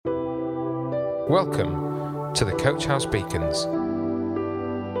Welcome to the Coach House Beacons.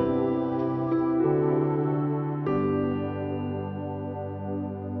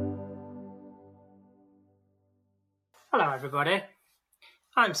 Hello everybody,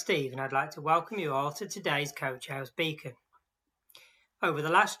 I'm Steve and I'd like to welcome you all to today's Coach House Beacon. Over the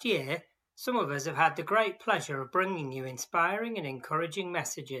last year, some of us have had the great pleasure of bringing you inspiring and encouraging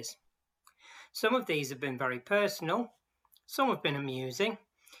messages. Some of these have been very personal, some have been amusing,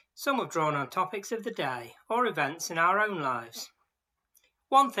 some have drawn on topics of the day or events in our own lives.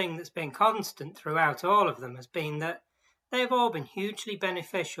 One thing that's been constant throughout all of them has been that they have all been hugely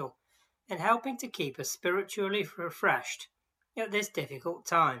beneficial in helping to keep us spiritually refreshed at this difficult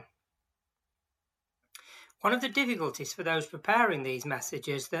time. One of the difficulties for those preparing these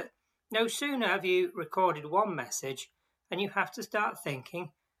messages is that no sooner have you recorded one message and you have to start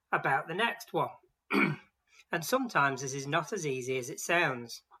thinking about the next one. And sometimes this is not as easy as it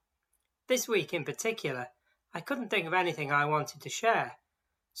sounds. This week in particular, I couldn't think of anything I wanted to share.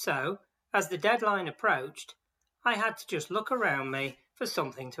 So, as the deadline approached, I had to just look around me for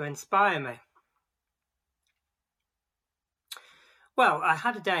something to inspire me. Well, I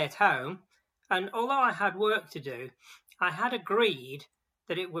had a day at home, and although I had work to do, I had agreed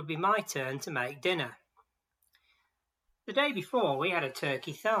that it would be my turn to make dinner. The day before, we had a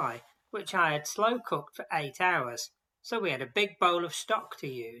turkey thigh, which I had slow cooked for 8 hours, so we had a big bowl of stock to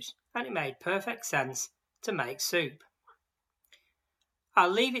use, and it made perfect sense to make soup.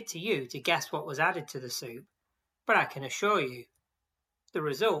 I'll leave it to you to guess what was added to the soup, but I can assure you, the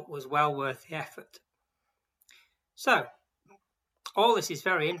result was well worth the effort. So, all this is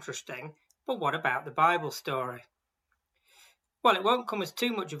very interesting, but what about the Bible story? Well, it won't come as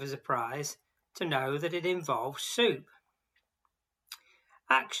too much of a surprise to know that it involves soup.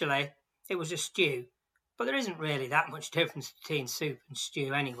 Actually, it was a stew, but there isn't really that much difference between soup and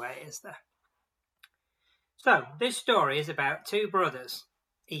stew anyway, is there? So, this story is about two brothers,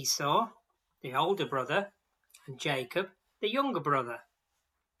 Esau, the older brother, and Jacob, the younger brother,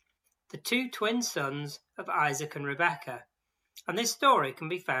 the two twin sons of Isaac and Rebekah, and this story can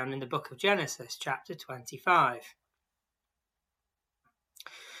be found in the book of Genesis, chapter 25.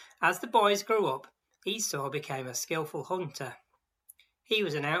 As the boys grew up, Esau became a skillful hunter. He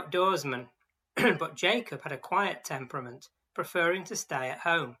was an outdoorsman, but Jacob had a quiet temperament, preferring to stay at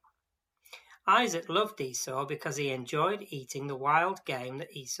home. Isaac loved Esau because he enjoyed eating the wild game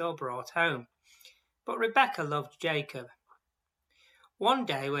that Esau brought home, but Rebekah loved Jacob. One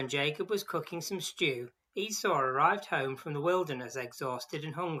day when Jacob was cooking some stew, Esau arrived home from the wilderness exhausted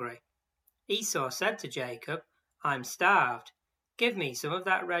and hungry. Esau said to Jacob, "I'm starved. Give me some of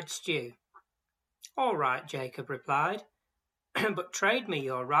that red stew." "All right," Jacob replied, "but trade me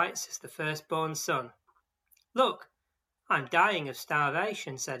your rights as the firstborn son." "Look, I'm dying of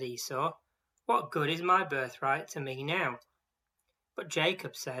starvation," said Esau. "What good is my birthright to me now?" But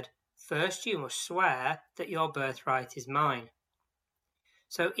Jacob said, "First you must swear that your birthright is mine."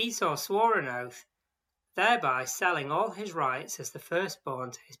 So Esau swore an oath, thereby selling all his rights as the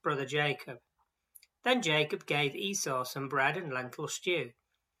firstborn to his brother Jacob. Then Jacob gave Esau some bread and lentil stew.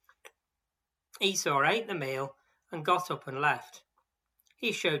 Esau ate the meal and got up and left.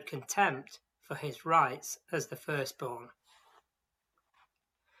 He showed contempt for his rights as the firstborn.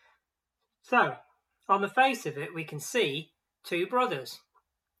 So, on the face of it, we can see two brothers,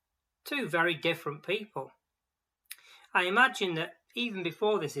 two very different people. I imagine that even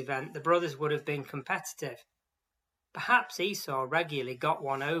before this event, the brothers would have been competitive. Perhaps Esau regularly got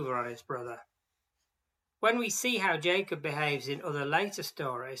one over on his brother. When we see how Jacob behaves in other later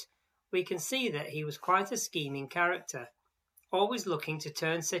stories, we can see that he was quite a scheming character, always looking to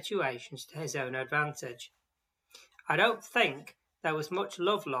turn situations to his own advantage. I don't think there was much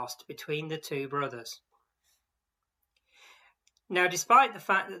love lost between the two brothers. Now, despite the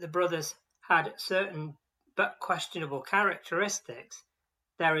fact that the brothers had certain but questionable characteristics,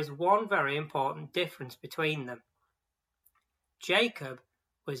 there is one very important difference between them. Jacob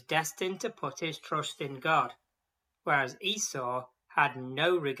was destined to put his trust in God, whereas Esau had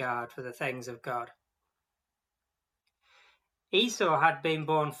no regard for the things of God. Esau had been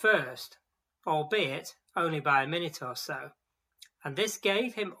born first, albeit only by a minute or so, and this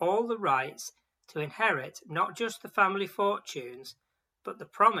gave him all the rights to inherit not just the family fortunes, but the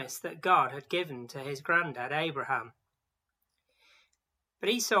promise that God had given to his granddad Abraham. But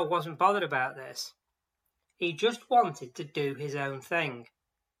Esau wasn't bothered about this. He just wanted to do his own thing.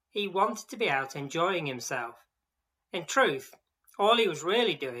 He wanted to be out enjoying himself. In truth, all he was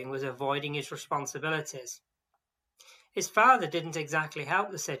really doing was avoiding his responsibilities. His father didn't exactly help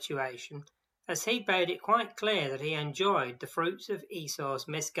the situation, as he made it quite clear that he enjoyed the fruits of Esau's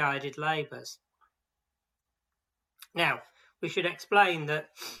misguided labours. Now, we should explain that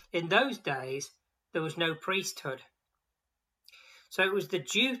in those days there was no priesthood. So it was the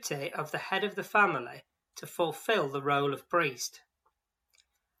duty of the head of the family to fulfill the role of priest.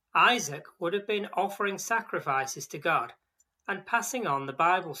 Isaac would have been offering sacrifices to God and passing on the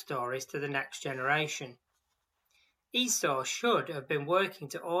Bible stories to the next generation. Esau should have been working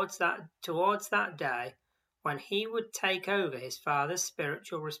towards that day when he would take over his father's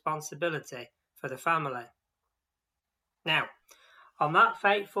spiritual responsibility for the family. Now, on that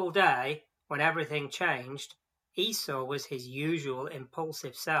fateful day when everything changed, Esau was his usual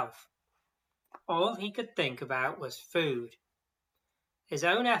impulsive self. All he could think about was food. His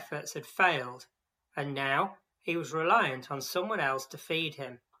own efforts had failed, and now he was reliant on someone else to feed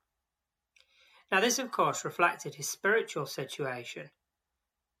him. Now this of course reflected his spiritual situation.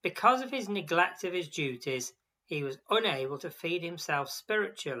 Because of his neglect of his duties, he was unable to feed himself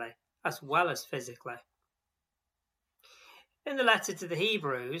spiritually as well as physically. In the letter to the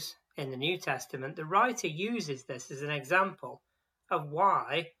Hebrews, in the New Testament, the writer uses this as an example of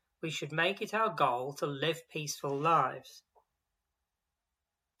why we should make it our goal to live peaceful lives.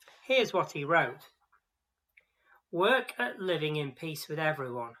 Here's what he wrote. Work at living in peace with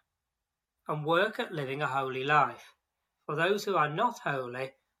everyone, and work at living a holy life, for those who are not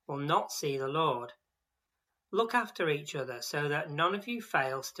holy will not see the Lord. Look after each other so that none of you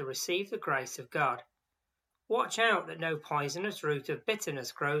fails to receive the grace of God. Watch out that no poisonous root of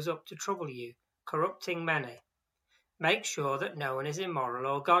bitterness grows up to trouble you, corrupting many. Make sure that no one is immoral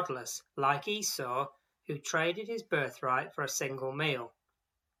or godless, like Esau, who traded his birthright for a single meal.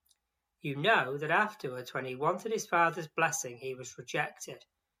 You know that afterwards, when he wanted his father's blessing, he was rejected.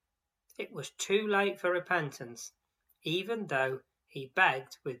 It was too late for repentance, even though he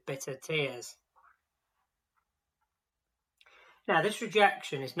begged with bitter tears. Now, this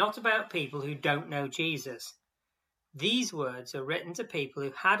rejection is not about people who don't know Jesus. These words are written to people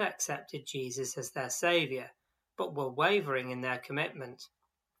who had accepted Jesus as their Saviour, but were wavering in their commitment.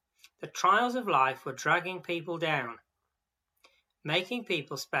 The trials of life were dragging people down, making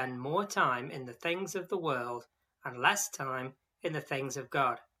people spend more time in the things of the world and less time in the things of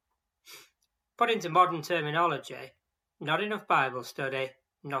God. Put into modern terminology, not enough Bible study,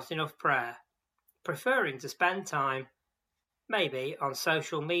 not enough prayer, preferring to spend time maybe on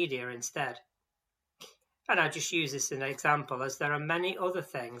social media instead. And I just use this as an example, as there are many other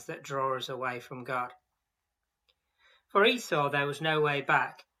things that draw us away from God. For Esau, there was no way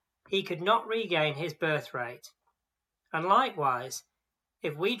back. He could not regain his birthright. And likewise,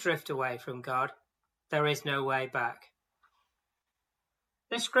 if we drift away from God, there is no way back.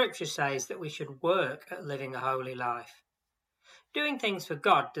 This scripture says that we should work at living a holy life. Doing things for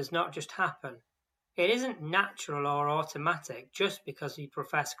God does not just happen. It isn't natural or automatic just because we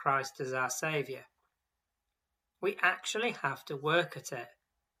profess Christ as our Saviour. We actually have to work at it,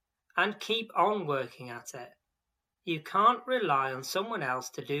 and keep on working at it. You can't rely on someone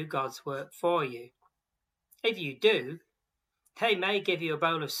else to do God's work for you. If you do, they may give you a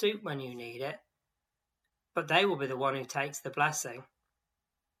bowl of soup when you need it, but they will be the one who takes the blessing.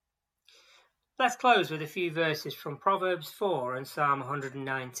 Let's close with a few verses from Proverbs 4 and Psalm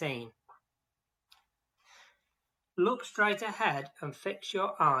 119. Look straight ahead and fix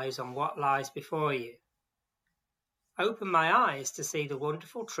your eyes on what lies before you. Open my eyes to see the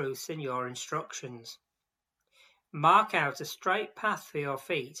wonderful truths in your instructions. Mark out a straight path for your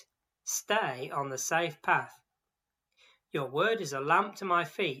feet. Stay on the safe path. Your word is a lamp to my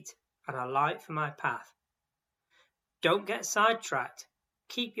feet and a light for my path. Don't get sidetracked.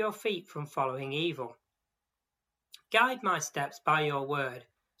 Keep your feet from following evil. Guide my steps by your word,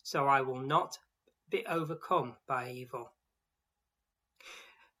 so I will not be overcome by evil.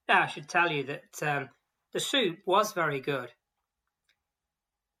 Now, I should tell you that the soup was very good.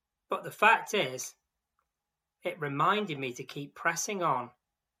 But the fact is, it reminded me to keep pressing on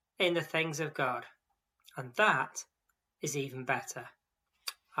in the things of God. And that is even better.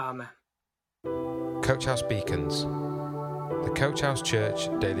 Amen. Coach House Beacons, the Coach House Church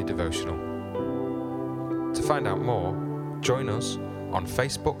Daily Devotional. To find out more, join us on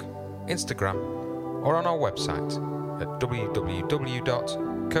Facebook, Instagram, or on our website at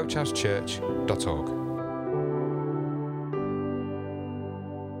www.coachhousechurch.org.